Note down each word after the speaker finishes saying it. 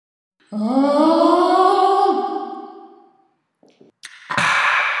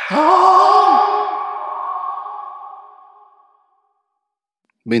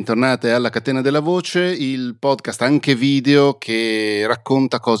Bentornate alla Catena della Voce, il podcast anche video che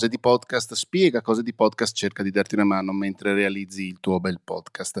racconta cose di podcast, spiega cose di podcast, cerca di darti una mano mentre realizzi il tuo bel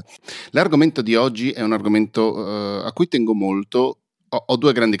podcast. L'argomento di oggi è un argomento a cui tengo molto. Ho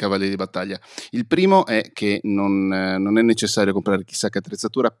due grandi cavalli di battaglia. Il primo è che non è necessario comprare chissà che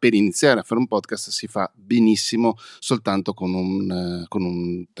attrezzatura per iniziare a fare un podcast, si fa benissimo soltanto con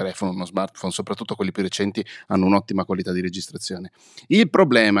un telefono, uno smartphone, soprattutto quelli più recenti hanno un'ottima qualità di registrazione. Il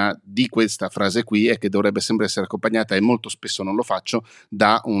problema di questa frase qui è che dovrebbe sempre essere accompagnata, e molto spesso non lo faccio,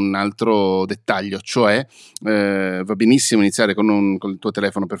 da un altro dettaglio, cioè va benissimo iniziare con il tuo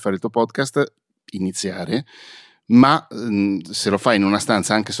telefono per fare il tuo podcast, ma se lo fai in una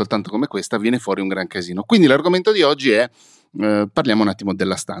stanza anche soltanto come questa viene fuori un gran casino. Quindi l'argomento di oggi è parliamo un attimo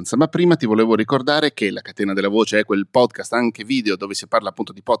della stanza, ma prima ti volevo ricordare che la Catena della Voce è quel podcast anche video dove si parla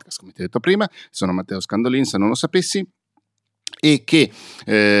appunto di podcast, come ti ho detto prima. Sono Matteo Scandolin, se non lo sapessi, e che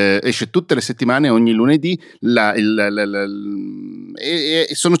esce tutte le settimane, ogni lunedì, e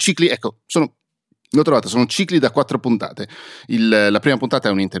sono cicli, l'ho trovata, sono cicli da 4 puntate. La prima puntata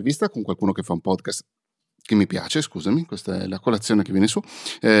è un'intervista con qualcuno che fa un podcast che mi piace, scusami, questa è la colazione che viene su.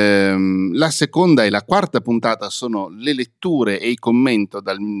 La seconda e la quarta puntata sono le letture e i commenti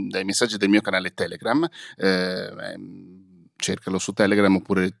dai messaggi del mio canale Telegram. Cercalo su Telegram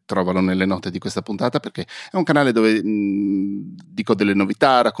oppure trovalo nelle note di questa puntata, perché è un canale dove dico delle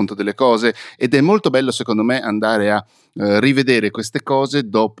novità, racconto delle cose, ed è molto bello secondo me andare a rivedere queste cose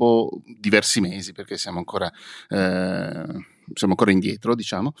dopo diversi mesi, perché siamo ancora indietro,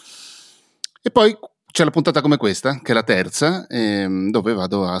 diciamo. E poi c'è la puntata come questa, che è la terza, dove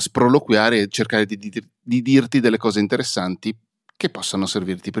vado a sproloquiare e cercare di dirti delle cose interessanti che possano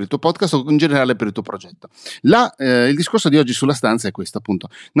servirti per il tuo podcast o in generale per il tuo progetto. Il discorso di oggi sulla stanza è questo, appunto.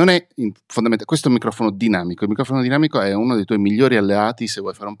 Non è fondamentalmente questo è un microfono dinamico. Il microfono dinamico è uno dei tuoi migliori alleati se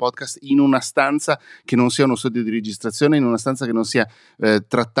vuoi fare un podcast in una stanza che non sia uno studio di registrazione, in una stanza che non sia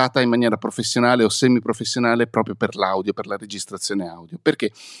trattata in maniera professionale o semiprofessionale proprio per l'audio, per la registrazione audio.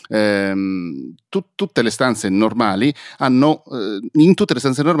 Perché tutte le stanze normali in tutte le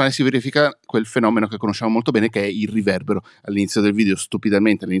stanze normali si verifica quel fenomeno che conosciamo molto bene, che è il riverbero. All'inizio del video,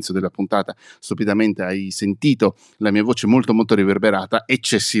 stupidamente, all'inizio della puntata, stupidamente hai sentito la mia voce molto molto riverberata,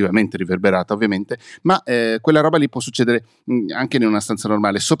 eccessivamente riverberata ovviamente, ma quella roba lì può succedere anche in una stanza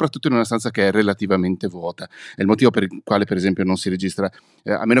normale, soprattutto in una stanza che è relativamente vuota. È il motivo per il quale per esempio non si registra,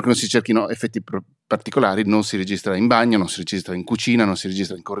 a meno che non si cerchino effetti particolari, non si registra in bagno, non si registra in cucina, non si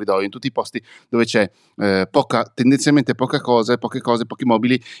registra in corridoio, in tutti i posti dove c'è tendenzialmente poche cose, pochi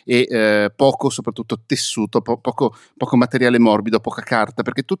mobili e poco soprattutto tessuto, poco materiale morbido, poca carta,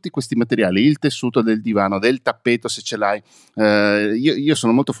 perché tutti questi materiali, il tessuto del divano, del tappeto se ce l'hai, io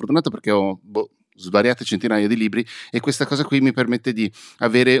sono molto fortunato perché ho svariate centinaia di libri e questa cosa qui mi permette di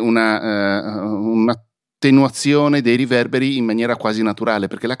avere un'attenuazione dei riverberi in maniera quasi naturale,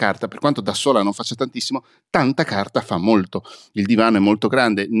 perché la carta, per quanto da sola non faccia tantissimo, tanta carta fa molto. Il divano è molto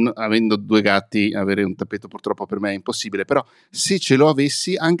grande, avendo 2 gatti avere un tappeto purtroppo per me è impossibile, però se ce lo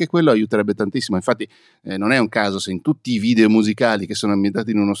avessi anche quello aiuterebbe tantissimo. Infatti non è un caso se in tutti i video musicali che sono ambientati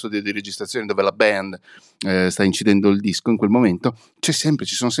in uno studio di registrazione dove la band sta incidendo il disco in quel momento, ci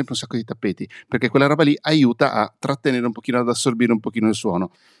sono sempre un sacco di tappeti, perché quella roba lì aiuta a trattenere un pochino, ad assorbire un pochino il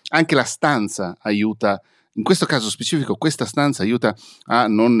suono. Anche la stanza aiuta, in questo caso specifico questa stanza aiuta a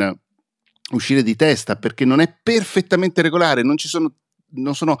non uscire di testa, perché non è perfettamente regolare, non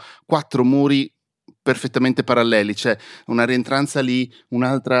sono 4 muri perfettamente paralleli, c'è una rientranza lì,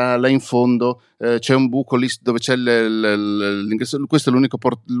 un'altra là in fondo, c'è un buco lì dove c'è l'ingresso, questo è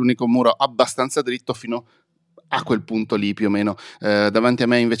l'unico muro abbastanza dritto fino a quel punto lì più o meno. Davanti a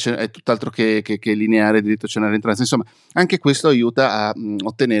me invece è tutt'altro che lineare, dritto, c'è una rientranza. Insomma, anche questo aiuta a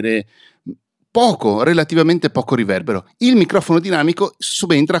ottenere relativamente poco riverbero. Il microfono dinamico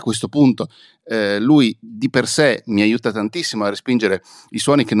subentra a questo punto. Lui di per sé mi aiuta tantissimo a respingere i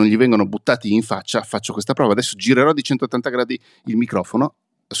suoni che non gli vengono buttati in faccia. Faccio questa prova, adesso girerò di 180 gradi il microfono,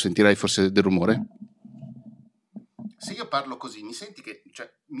 sentirai forse del rumore. Se io parlo così, mi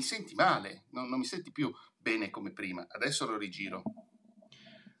senti male, non mi senti più bene come prima. Adesso lo rigiro.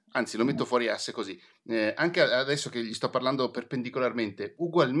 Anzi, lo metto fuori asse così. Anche adesso che gli sto parlando perpendicolarmente,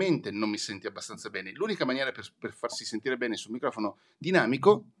 ugualmente non mi senti abbastanza bene. L'unica maniera per farsi sentire bene sul microfono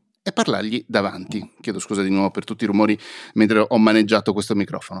dinamico e parlargli davanti. Chiedo scusa di nuovo per tutti i rumori mentre ho maneggiato questo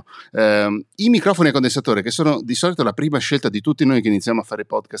microfono. I microfoni a condensatore, che sono di solito la prima scelta di tutti noi che iniziamo a fare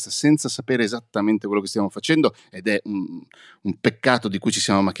podcast senza sapere esattamente quello che stiamo facendo, ed è un peccato di cui ci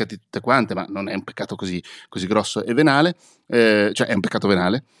siamo macchiati tutte quante, ma non è un peccato così grosso e venale, cioè è un peccato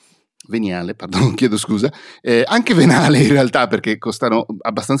veniale, pardon, chiedo scusa, anche venale in realtà, perché costano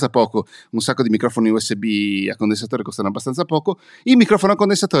abbastanza poco. Un sacco di microfoni USB a condensatore costano abbastanza poco. Il microfono a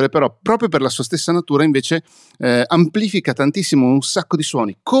condensatore però, proprio per la sua stessa natura, invece amplifica tantissimo un sacco di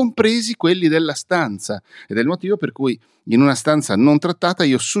suoni, compresi quelli della stanza, ed è il motivo per cui in una stanza non trattata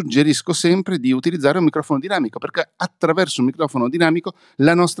io suggerisco sempre di utilizzare un microfono dinamico, perché attraverso un microfono dinamico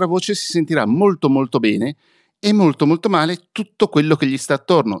la nostra voce si sentirà molto molto bene e molto molto male tutto quello che gli sta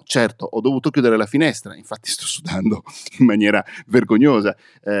attorno. Certo, ho dovuto chiudere la finestra, infatti sto sudando in maniera vergognosa,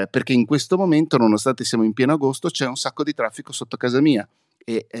 perché in questo momento, nonostante siamo in pieno agosto, c'è un sacco di traffico sotto casa mia.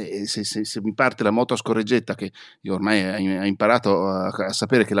 E se mi parte la moto a scorreggetta, che io ormai ho imparato a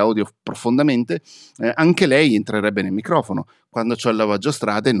sapere che la odio profondamente, anche lei entrerebbe nel microfono. Quando c'ho il lavaggio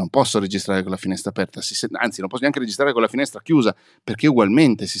strade non posso registrare con la finestra aperta, anzi non posso neanche registrare con la finestra chiusa, perché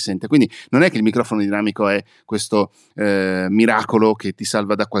ugualmente si sente. Quindi non è che il microfono dinamico è questo miracolo che ti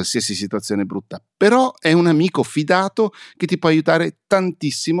salva da qualsiasi situazione brutta, però è un amico fidato che ti può aiutare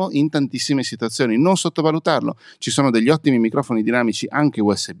tantissimo in tantissime situazioni. Non sottovalutarlo. Ci sono degli ottimi microfoni dinamici anche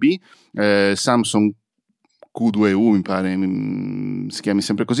USB, Samsung Q2U mi pare si chiami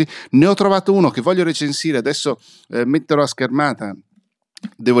sempre così. Ne ho trovato uno che voglio recensire, adesso metterò a schermata.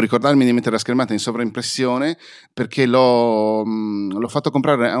 Devo ricordarmi di mettere la schermata in sovraimpressione, perché l'ho fatto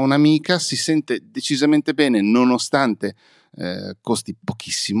comprare a un'amica. Si sente decisamente bene nonostante costi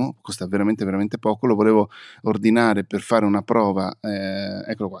pochissimo, costa veramente veramente poco. Lo volevo ordinare per fare una prova,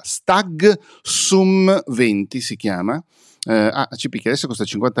 eccolo qua, Stag Sum 20 si chiama. CP che adesso costa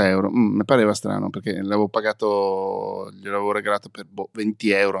 50 euro. Mi pareva strano, perché l'avevo pagato, gliel'avevo regalato per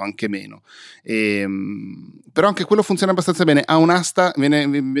 20 euro, anche meno. Però anche quello funziona abbastanza bene. Ha un'asta,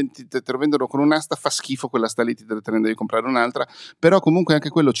 te lo vendono con un'asta, fa schifo quell'asta lì, te ne devi comprare un'altra. Però comunque anche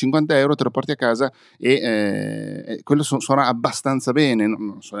quello 50 euro te lo porti a casa e quello suona abbastanza bene.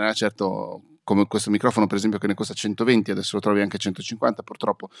 Non suonerà certo come questo microfono, per esempio, che ne costa 120, adesso lo trovi anche a 150,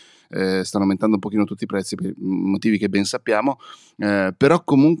 purtroppo stanno aumentando un pochino tutti i prezzi per motivi che ben sappiamo, però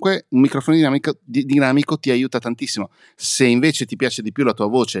comunque un microfono dinamico ti aiuta tantissimo. Se invece ti piace di più la tua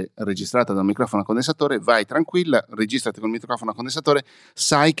voce registrata da un microfono a condensatore, vai tranquilla, registrati con il microfono a condensatore,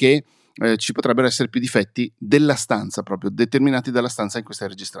 sai che ci potrebbero essere più difetti della stanza, proprio determinati dalla stanza in cui stai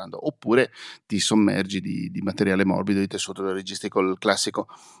registrando, oppure ti sommergi di materiale morbido, di tessuto, lo registri con la classica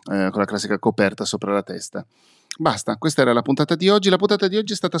coperta sopra la testa. Basta, questa era la puntata di oggi. La puntata di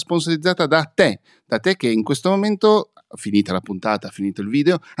oggi è stata sponsorizzata da te che in questo momento, finita la puntata, finito il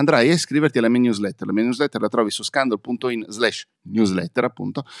video, andrai a iscriverti alla mia newsletter. La mia newsletter la trovi su scandal.in/newsletter,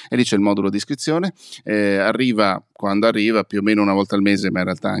 appunto, e lì c'è il modulo di iscrizione. Arriva quando arriva, più o meno una volta al mese, ma in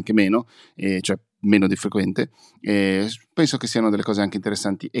realtà anche meno, cioè meno di frequente. Penso che siano delle cose anche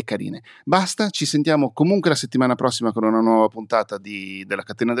interessanti e carine. Basta, ci sentiamo comunque la settimana prossima con una nuova puntata della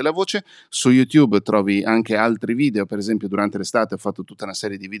Catena della Voce. Su YouTube trovi anche altri video, per esempio durante l'estate ho fatto tutta una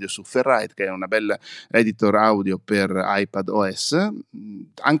serie di video su Ferrite, che è una bella editor audio per iPad OS.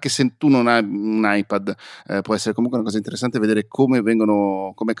 Anche se tu non hai un iPad, può essere comunque una cosa interessante vedere come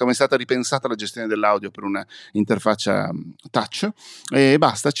è stata ripensata la gestione dell'audio per una interfaccia touch. E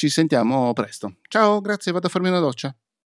basta, ci sentiamo presto. Ciao, grazie, vado a farmi una doccia.